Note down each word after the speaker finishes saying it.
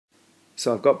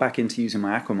So I've got back into using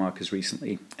my Aquamarkers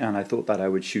recently, and I thought that I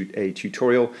would shoot a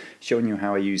tutorial showing you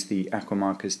how I use the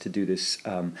Aquamarkers to do this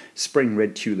spring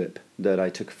red tulip that I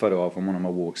took a photo of on one of my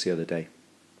walks the other day.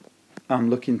 I'm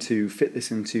looking to fit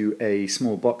this into a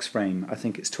small box frame. I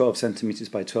think it's 12 centimeters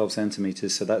by 12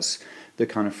 centimeters, so that's the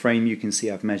kind of frame you can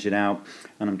see I've measured out,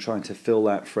 and I'm trying to fill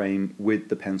that frame with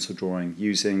the pencil drawing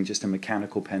using just a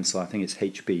mechanical pencil. I think it's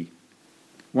HB.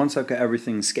 Once I've got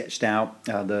everything sketched out,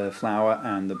 the flower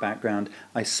and the background,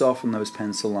 I soften those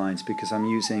pencil lines because I'm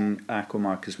using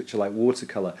Aquamarkers which are like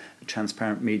watercolor, a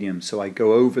transparent medium, so I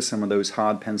go over some of those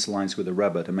hard pencil lines with a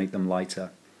rubber to make them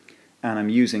lighter. And I'm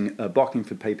using a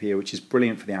Bockingford paper here, which is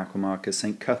brilliant for the Aquamarker,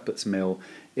 St. Cuthbert's Mill.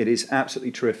 It is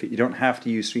absolutely terrific. You don't have to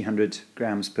use 300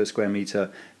 grams per square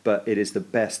meter, but it is the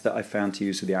best that I've found to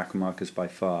use with the Aquamarkers by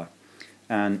far.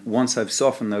 And once I've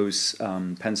softened those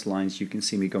pencil lines, you can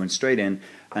see me going straight in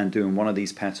and doing one of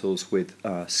these petals with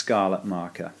scarlet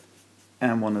marker.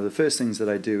 And one of the first things that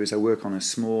I do is I work on a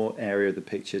small area of the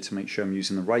picture to make sure I'm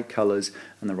using the right colors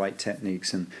and the right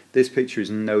techniques. And this picture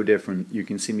is no different. You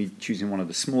can see me choosing one of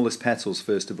the smallest petals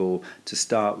first of all to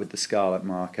start with the scarlet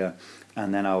marker,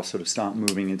 and then I'll sort of start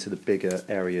moving into the bigger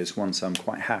areas once I'm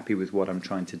quite happy with what I'm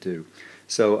trying to do.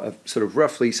 So I've sort of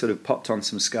roughly popped on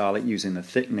some scarlet using a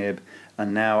thick nib,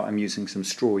 and now I'm using some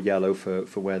straw yellow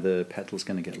for where the petal's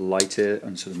going to get lighter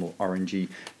and sort of more orangey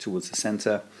towards the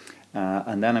center.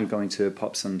 And then I'm going to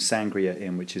pop some sangria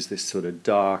in, which is this sort of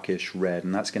darkish red,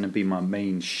 and that's going to be my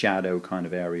main shadow kind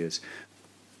of areas.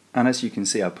 And as you can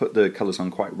see, I put the colours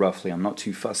on quite roughly. I'm not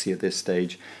too fussy at this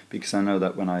stage because I know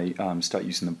that when I start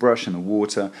using the brush and the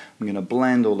water, I'm going to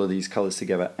blend all of these colours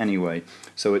together anyway.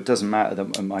 So it doesn't matter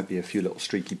that there might be a few little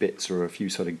streaky bits or a few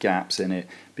sort of gaps in it,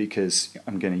 because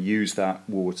I'm going to use that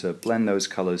water, blend those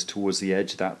colours towards the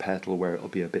edge of that petal where it'll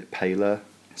be a bit paler.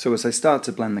 So as I start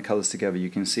to blend the colours together, you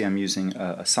can see I'm using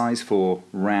a size 4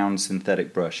 round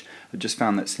synthetic brush. I've just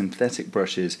found that synthetic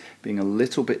brushes, being a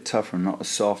little bit tougher and not as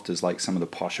soft as like some of the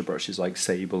posher brushes like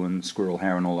sable and squirrel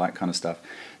hair and all that kind of stuff,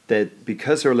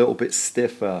 because they're a little bit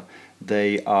stiffer,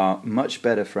 they are much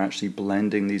better for actually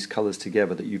blending these colours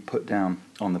together that you put down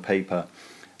on the paper.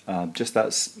 Just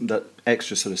that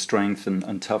extra sort of strength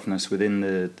and toughness within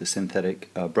the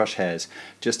synthetic brush hairs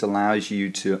just allows you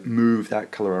to move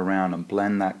that colour around and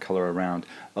blend that colour around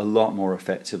a lot more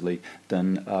effectively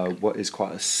than what is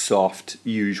quite a soft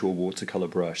usual watercolour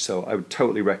brush. So I would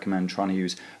totally recommend trying to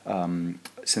use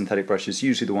synthetic brushes,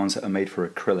 usually the ones that are made for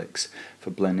acrylics,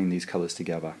 for blending these colours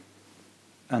together.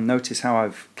 And notice how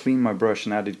I've cleaned my brush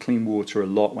and added clean water a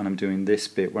lot when I'm doing this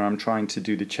bit, where I'm trying to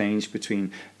do the change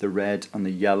between the red and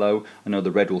the yellow. I know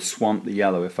the red will swamp the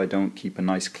yellow if I don't keep a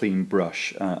nice clean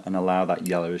brush and allow that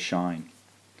yellow to shine.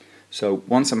 So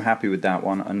once I'm happy with that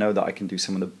one, I know that I can do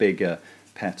some of the bigger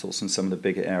petals and some of the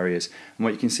bigger areas. And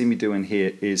what you can see me doing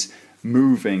here is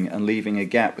moving and leaving a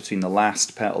gap between the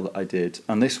last petal that I did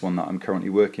and this one that I'm currently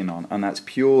working on, and that's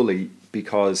purely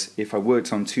because if I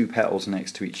worked on two petals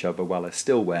next to each other while they're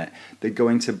still wet, they're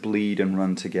going to bleed and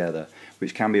run together,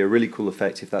 which can be a really cool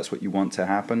effect if that's what you want to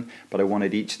happen. But I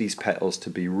wanted each of these petals to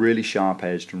be really sharp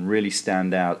edged and really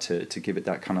stand out to give it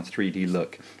that kind of 3D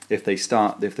look. If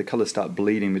the colours start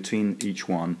bleeding between each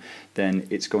one, then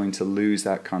it's going to lose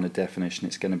that kind of definition.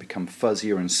 It's going to become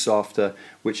fuzzier and softer,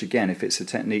 which again, if it's a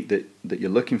technique that you're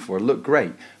looking for, look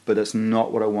great, but that's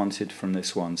not what I wanted from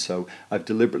this one. So I've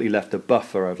deliberately left a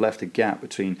buffer, I've left a gap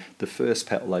between the first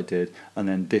petal I did and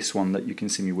then this one that you can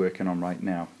see me working on right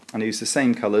now. And I use the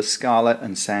same colours, scarlet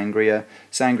and sangria.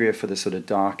 Sangria for the sort of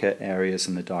darker areas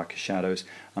and the darker shadows,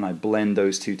 and I blend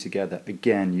those two together,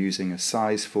 again using a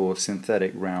size 4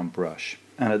 synthetic round brush.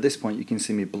 And at this point you can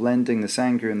see me blending the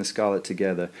sangria and the scarlet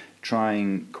together,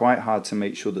 trying quite hard to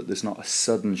make sure that there's not a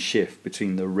sudden shift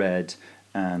between the red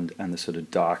and the sort of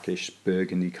darkish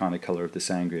burgundy kind of colour of the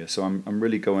sangria. So I'm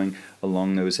really going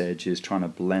along those edges, trying to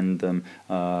blend them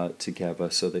together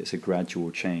so that it's a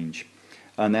gradual change.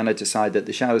 And then I decide that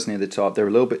the shadows near the top, they're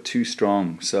a little bit too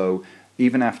strong, so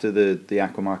even after the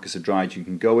Aquamarkers are dried, you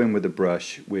can go in with a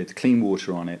brush with clean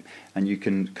water on it and you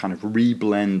can kind of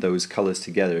re-blend those colours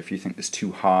together. If you think there's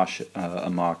too harsh a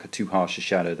marker, too harsh a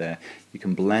shadow there, you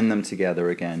can blend them together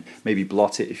again, maybe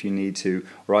blot it if you need to,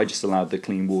 or I just allowed the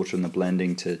clean water and the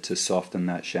blending to soften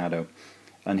that shadow.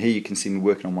 And here you can see me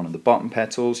working on one of the bottom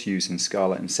petals using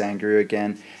scarlet and sangria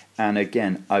again. And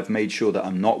again, I've made sure that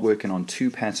I'm not working on two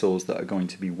petals that are going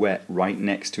to be wet right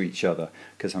next to each other,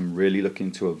 because I'm really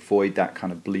looking to avoid that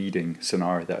kind of bleeding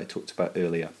scenario that I talked about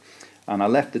earlier. And I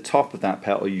left the top of that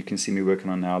petal you can see me working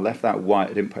on now, I left that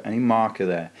white, I didn't put any marker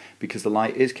there because the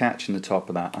light is catching the top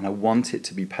of that and I want it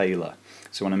to be paler.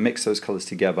 So when I mix those colours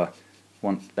together,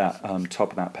 want that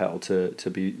top of that petal to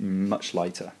be much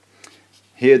lighter.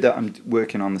 Here that I'm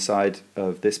working on the side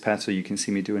of this petal, you can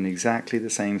see me doing exactly the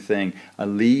same thing. I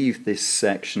leave this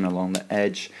section along the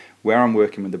edge where I'm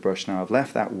working with the brush now. I've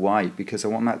left that white because I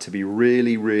want that to be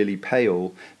really, really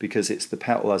pale, because it's the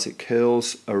petal as it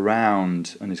curls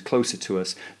around and is closer to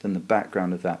us than the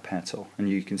background of that petal. And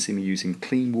you can see me using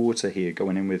clean water here,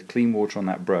 going in with clean water on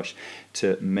that brush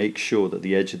to make sure that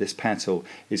the edge of this petal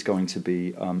is going to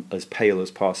be as pale as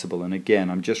possible. And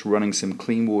again, I'm just running some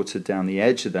clean water down the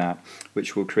edge of that,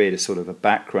 which will create a sort of a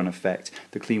background effect.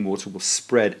 The clean water will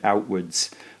spread outwards,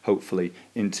 hopefully,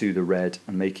 into the red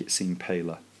and make it seem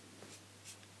paler.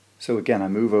 So again, I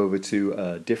move over to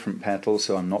a different petal,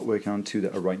 so I'm not working on two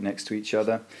that are right next to each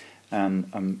other, and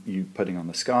I'm putting on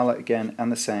the scarlet again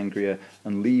and the sangria,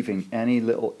 and leaving any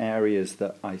little areas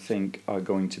that I think are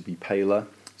going to be paler,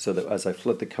 so that as I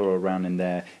flood the colour around in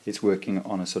there, it's working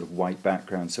on a sort of white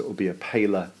background, so it will be a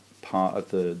paler part of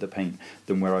the paint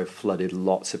than where I've flooded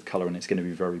lots of colour and it's going to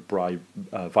be very bright,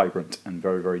 vibrant and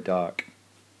very, very dark.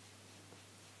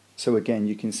 So again,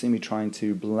 you can see me trying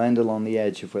to blend along the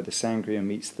edge of where the sangria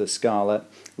meets the scarlet,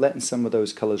 letting some of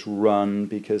those colours run,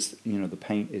 because the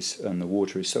paint is and the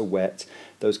water is so wet,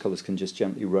 those colours can just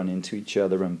gently run into each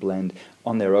other and blend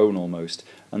on their own almost.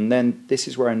 And then this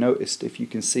is where I noticed, if you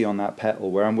can see on that petal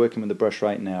where I'm working with the brush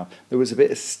right now, there was a bit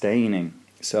of staining.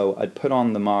 So I'd put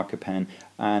on the marker pen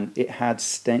and it had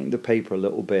stained the paper a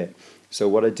little bit. So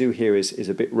what I do here is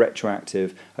a bit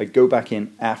retroactive. I go back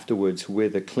in afterwards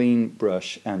with a clean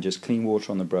brush and just clean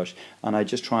water on the brush, and I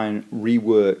just try and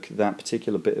rework that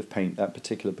particular bit of paint, that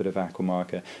particular bit of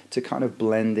Aquamarker, to kind of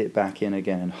blend it back in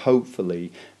again and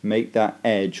hopefully make that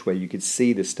edge where you could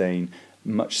see the stain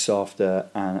much softer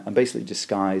and basically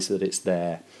disguise that it's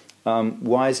there.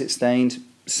 Why is it stained?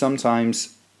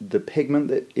 Sometimes the pigment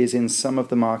that is in some of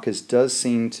the markers does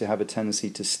seem to have a tendency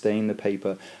to stain the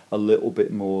paper a little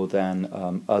bit more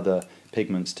than other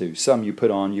pigments do. Some you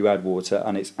put on, you add water,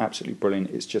 and it's absolutely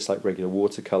brilliant. It's just like regular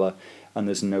watercolor, and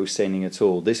there's no staining at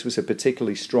all. This was a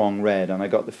particularly strong red, and I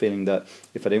got the feeling that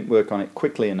if I didn't work on it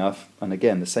quickly enough, and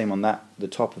again the same on the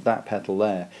top of that petal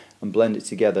there, and blend it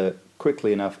together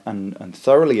quickly enough and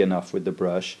thoroughly enough with the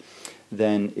brush,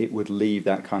 then it would leave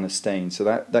that kind of stain. So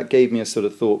that gave me a sort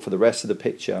of thought for the rest of the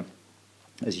picture,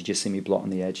 as you just see me blotting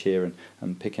the edge here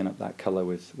and picking up that colour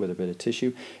with a bit of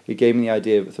tissue. It gave me the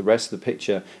idea that for the rest of the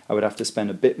picture I would have to spend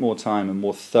a bit more time and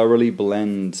more thoroughly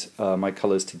blend my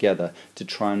colours together to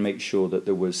try and make sure that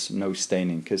there was no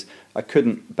staining, because I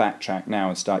couldn't backtrack now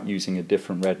and start using a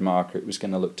different red marker. It was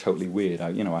going to look totally weird.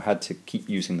 I had to keep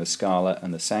using the scarlet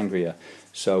and the sangria,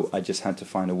 so I just had to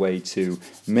find a way to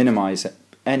minimise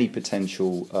any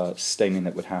potential staining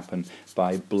that would happen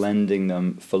by blending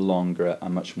them for longer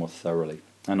and much more thoroughly.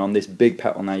 And on this big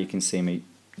petal now you can see me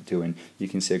doing, you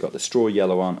can see I got the straw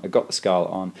yellow on, I got the scarlet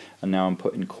on, and now I'm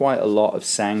putting quite a lot of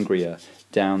sangria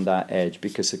down that edge,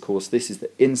 because of course this is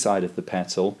the inside of the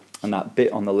petal, and that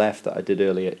bit on the left that I did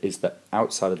earlier is the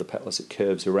outside of the petal as it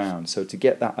curves around. So to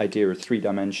get that idea of 3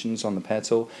 dimensions on the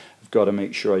petal, I've got to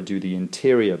make sure I do the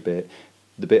interior bit,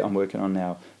 the bit I'm working on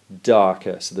now,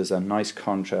 darker, so there's a nice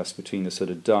contrast between the sort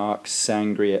of dark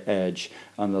sangria edge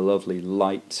and the lovely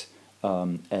light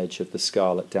edge of the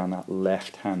scarlet down that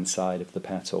left hand side of the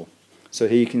petal. So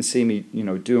here you can see me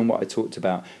doing what I talked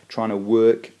about, trying to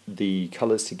work the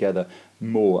colours together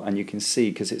more, and you can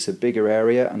see, because it's a bigger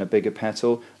area and a bigger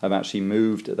petal, I've actually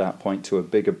moved at that point to a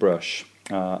bigger brush.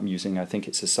 I'm using, I think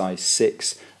it's a size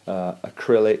 6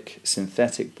 acrylic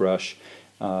synthetic brush,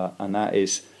 and that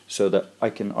is so that I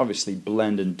can obviously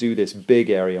blend and do this big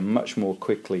area much more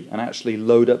quickly, and actually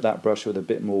load up that brush with a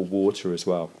bit more water as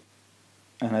well.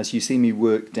 And as you see me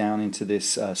work down into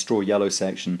this straw yellow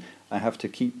section, I have to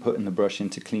keep putting the brush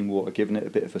into clean water, giving it a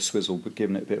bit of a swizzle, but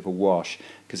giving it a bit of a wash,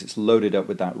 because it's loaded up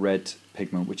with that red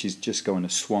pigment, which is just going to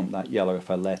swamp that yellow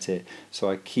if I let it. So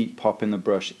I keep popping the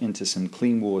brush into some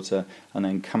clean water and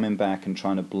then coming back and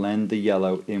trying to blend the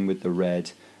yellow in with the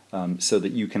red, so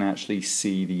that you can actually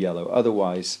see the yellow.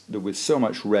 Otherwise, with so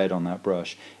much red on that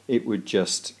brush, it would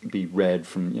just be red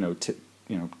from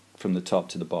from the top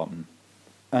to the bottom.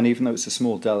 And even though it's a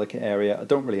small delicate area, I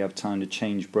don't really have time to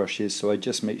change brushes, so I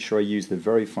just make sure I use the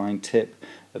very fine tip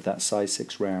of that size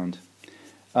 6 round.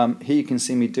 Here you can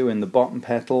see me doing the bottom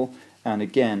petal, and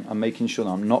again I'm making sure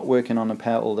that I'm not working on a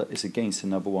petal that is against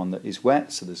another one that is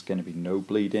wet, so there's going to be no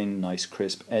bleeding, nice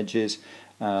crisp edges.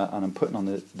 And I'm putting on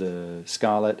the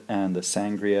scarlet and the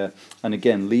sangria, and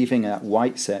again leaving that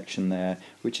white section there,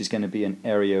 which is going to be an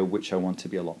area which I want to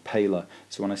be a lot paler.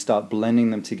 So when I start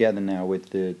blending them together now with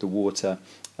the water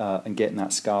and getting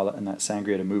that scarlet and that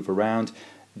sangria to move around,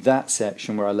 that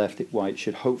section where I left it white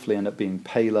should hopefully end up being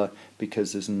paler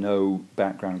because there's no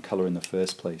background colour in the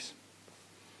first place.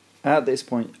 At this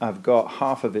point I've got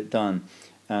half of it done,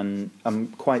 and I'm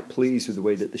quite pleased with the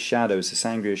way that the shadows, the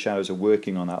sangria shadows, are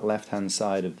working on that left hand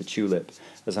side of the tulip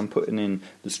as I'm putting in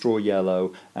the straw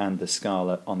yellow and the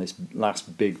scarlet on this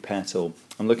last big petal.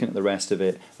 I'm looking at the rest of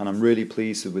it and I'm really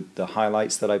pleased with the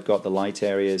highlights that I've got, the light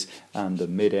areas and the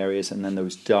mid areas, and then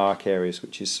those dark areas,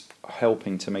 which is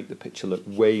helping to make the picture look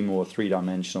way more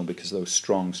three-dimensional because of those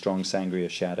strong sangria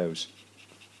shadows.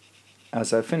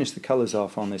 As I finish the colours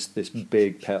off on this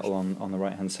big petal on the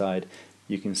right hand side,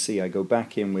 you can see I go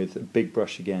back in with a big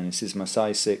brush again. This is my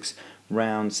size 6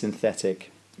 round synthetic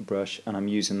brush, and I'm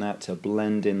using that to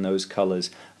blend in those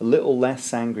colours. A little less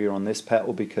sangria on this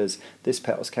petal because this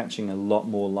petal's catching a lot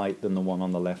more light than the one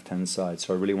on the left hand side,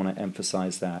 so I really want to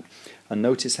emphasize that. And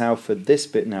notice how for this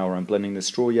bit now where I'm blending the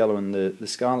straw yellow and the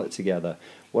scarlet together,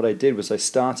 what I did was I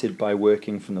started by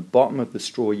working from the bottom of the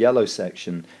straw yellow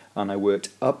section and I worked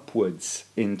upwards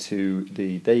into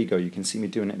the, there you go, you can see me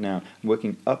doing it now, I'm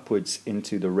working upwards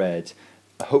into the red.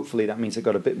 Hopefully that means I've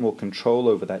got a bit more control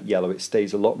over that yellow. It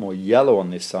stays a lot more yellow on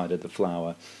this side of the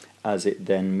flower as it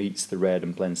then meets the red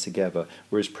and blends together,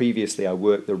 whereas previously I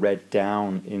worked the red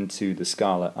down into the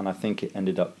scarlet and I think it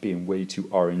ended up being way too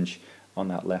orange on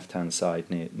that left hand side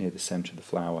near the center of the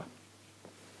flower.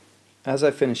 As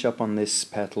I finish up on this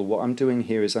petal, what I'm doing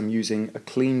here is I'm using a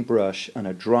clean brush and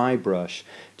a dry brush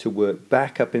to work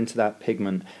back up into that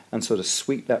pigment and sort of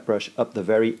sweep that brush up the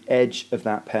very edge of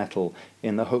that petal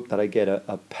in the hope that I get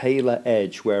a paler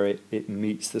edge where it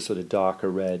meets the sort of darker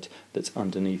red that's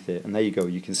underneath it. And there you go,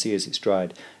 you can see as it's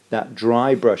dried, that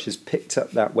dry brush has picked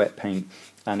up that wet paint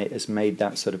and it has made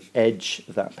that sort of edge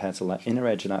of that petal, that inner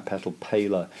edge of that petal,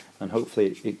 paler, and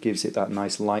hopefully it gives it that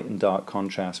nice light and dark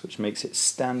contrast which makes it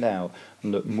stand out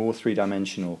and look more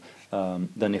three-dimensional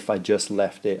than if I just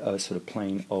left it a sort of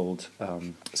plain old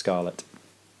scarlet.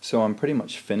 So I'm pretty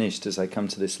much finished as I come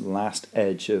to this last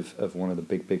edge of one of the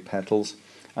big petals.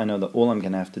 I know that all I'm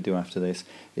going to have to do after this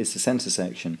is the center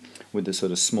section with the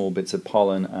sort of small bits of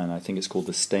pollen, and I think it's called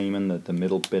the stamen, the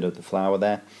middle bit of the flower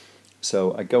there.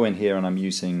 So I go in here and I'm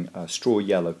using straw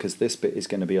yellow because this bit is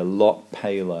going to be a lot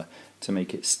paler to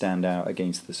make it stand out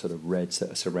against the sort of reds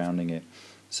that are surrounding it.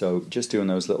 So just doing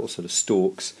those little sort of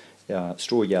stalks,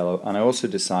 straw yellow, and I also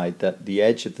decide that the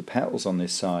edge of the petals on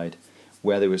this side,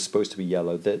 where they were supposed to be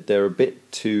yellow, they're a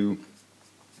bit too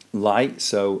light,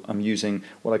 so I'm using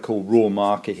what I call raw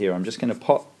marker here. I'm just going to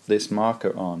pop this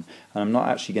marker on, and I'm not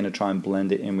actually going to try and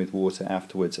blend it in with water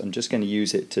afterwards. I'm just going to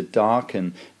use it to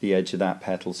darken the edge of that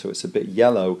petal so it's a bit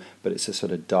yellow, but it's a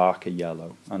sort of darker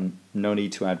yellow, and no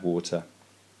need to add water.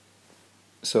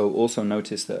 So also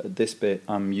notice that at this bit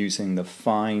I'm using the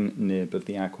fine nib of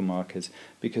the Aquamarkers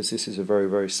because this is a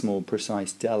very small,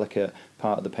 precise, delicate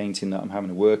part of the painting that I'm having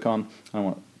to work on. I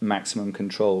want maximum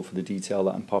control for the detail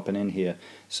that I'm popping in here,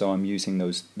 so I'm using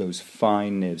those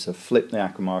fine nibs. I've flipped the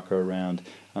Aquamarker around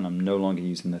and I'm no longer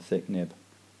using the thick nib.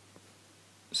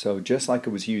 So just like I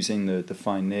was using the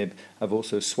fine nib, I've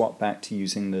also swapped back to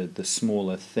using the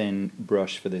smaller thin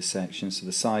brush for this section, so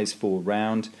the size 4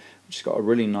 round, which has got a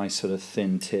really nice sort of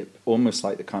thin tip, almost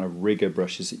like the kind of rigger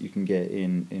brushes that you can get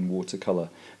in watercolor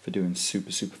for doing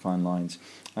super fine lines,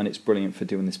 and it's brilliant for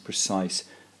doing this precise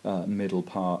middle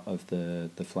part of the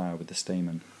flower with the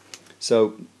stamen.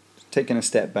 So taking a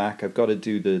step back, I've got to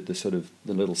do the sort of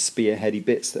the little spearheady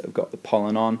bits that have got the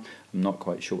pollen on. I'm not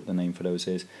quite sure what the name for those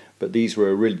is, but these were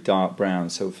a really dark brown,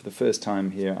 so for the first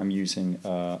time here I'm using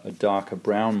a darker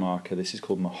brown marker. This is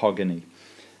called mahogany.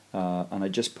 And I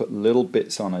just put little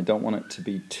bits on. I don't want it to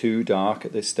be too dark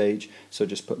at this stage, so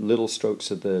just put little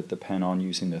strokes of the pen on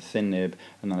using the thin nib,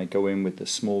 and then I go in with the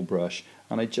small brush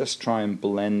and I just try and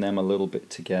blend them a little bit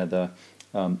together,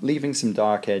 leaving some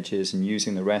dark edges and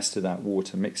using the rest of that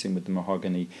water mixing with the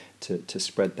mahogany to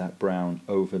spread that brown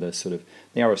over the sort of,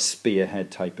 they are a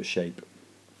spearhead type of shape.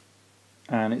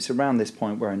 And it's around this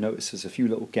point where I notice there's a few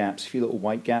little gaps, a few little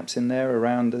white gaps in there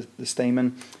around the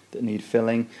stamen that need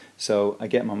filling. So I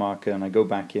get my marker and I go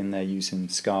back in there using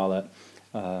scarlet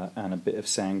and a bit of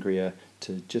sangria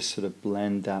to just sort of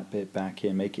blend that bit back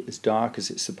in, make it as dark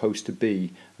as it's supposed to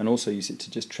be, and also use it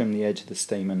to just trim the edge of the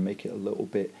stamen, make it a little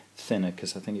bit thinner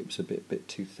because I think it was a bit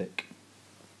too thick.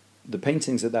 the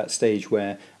painting's at that stage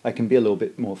where I can be a little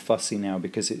bit more fussy now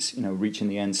because it's, you know, reaching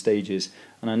the end stages.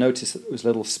 And I noticed that those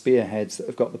little spearheads that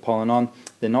have got the pollen on,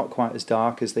 they're not quite as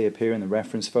dark as they appear in the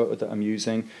reference photo that I'm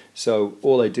using. So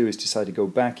all I do is decide to go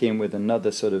back in with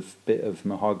another sort of bit of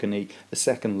mahogany, a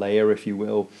second layer if you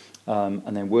will,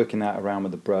 and then working that around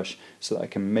with the brush so that I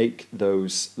can make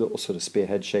those little sort of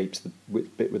spearhead shapes, the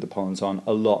bit with the pollens on,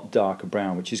 a lot darker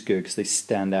brown, which is good because they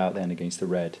stand out then against the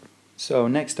red. So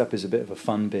next up is a bit of a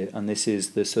fun bit, and this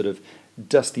is the sort of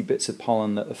dusty bits of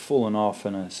pollen that have fallen off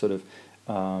and are sort of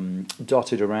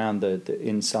dotted around the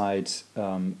inside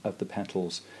of the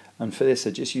petals. And for this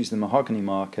I just use the mahogany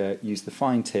marker, use the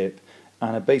fine tip,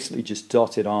 and I basically just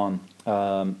dot it on.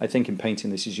 I think in painting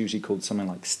this is usually called something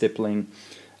like stippling.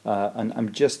 And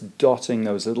I'm just dotting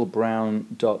those little brown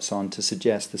dots on to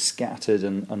suggest the scattered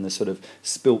and the sort of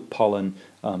spilt pollen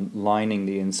lining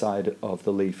the inside of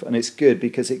the leaf. And it's good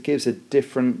because it gives a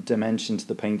different dimension to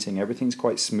the painting. Everything's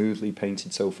quite smoothly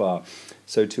painted so far.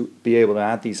 So to be able to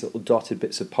add these little dotted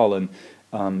bits of pollen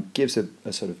gives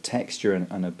a sort of texture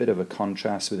and a bit of a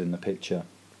contrast within the picture.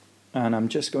 And I'm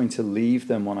just going to leave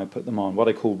them when I put them on, what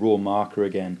I call raw marker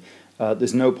again.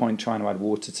 There's no point trying to add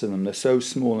water to them. They're so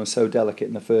small and so delicate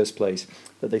in the first place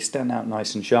that they stand out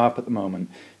nice and sharp at the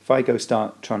moment. If I go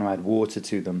start trying to add water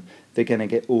to them, they're going to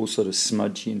get all sort of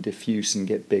smudgy and diffuse and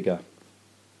get bigger.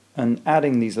 And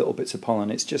adding these little bits of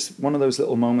pollen, it's just one of those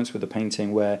little moments with the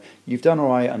painting where you've done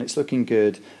alright and it's looking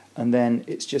good, and then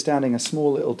it's just adding a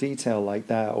small little detail like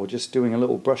that, or just doing a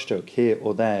little brushstroke here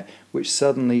or there, which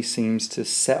suddenly seems to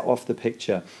set off the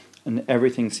picture. And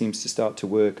everything seems to start to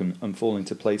work and fall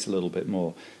into place a little bit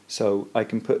more. So I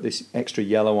can put this extra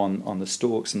yellow on the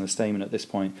stalks and the stamen at this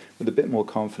point with a bit more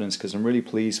confidence because I'm really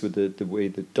pleased with the way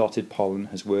the dotted pollen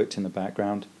has worked in the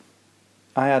background.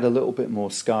 I add a little bit more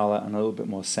scarlet and a little bit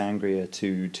more sangria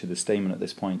to the stamen at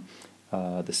this point,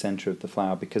 the centre of the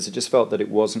flower, because I just felt that it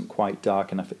wasn't quite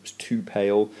dark enough. It was too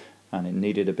pale and it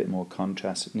needed a bit more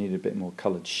contrast, it needed a bit more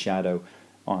coloured shadow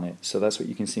on it. So that's what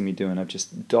you can see me doing. I've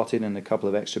just dotted in a couple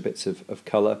of extra bits of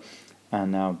colour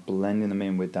and now blending them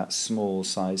in with that small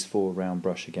size 4 round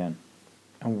brush again.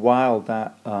 And while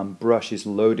that brush is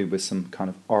loaded with some kind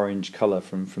of orange colour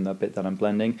from that bit that I'm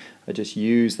blending, I just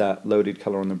use that loaded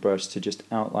colour on the brush to just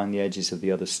outline the edges of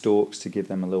the other stalks to give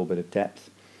them a little bit of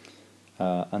depth.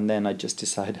 And then I just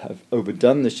decide I've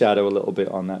overdone the shadow a little bit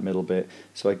on that middle bit,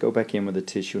 so I go back in with a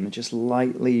tissue and I just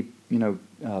lightly, you know,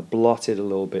 blot it a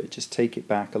little bit, just take it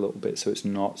back a little bit so it's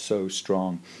not so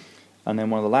strong. And then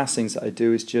one of the last things that I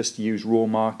do is just use raw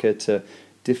marker to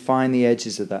define the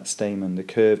edges of that stamen, the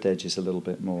curved edges a little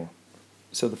bit more.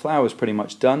 So the flower is pretty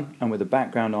much done, and with the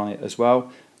background on it as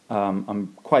well.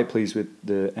 I'm quite pleased with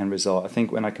the end result. I think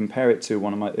when I compare it to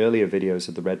one of my earlier videos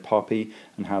of the red poppy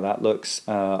and how that looks,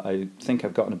 I think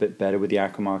I've gotten a bit better with the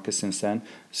Aquamarker since then.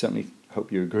 Certainly hope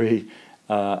you agree.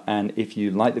 And if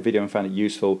you liked the video and found it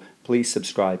useful, please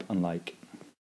subscribe and like.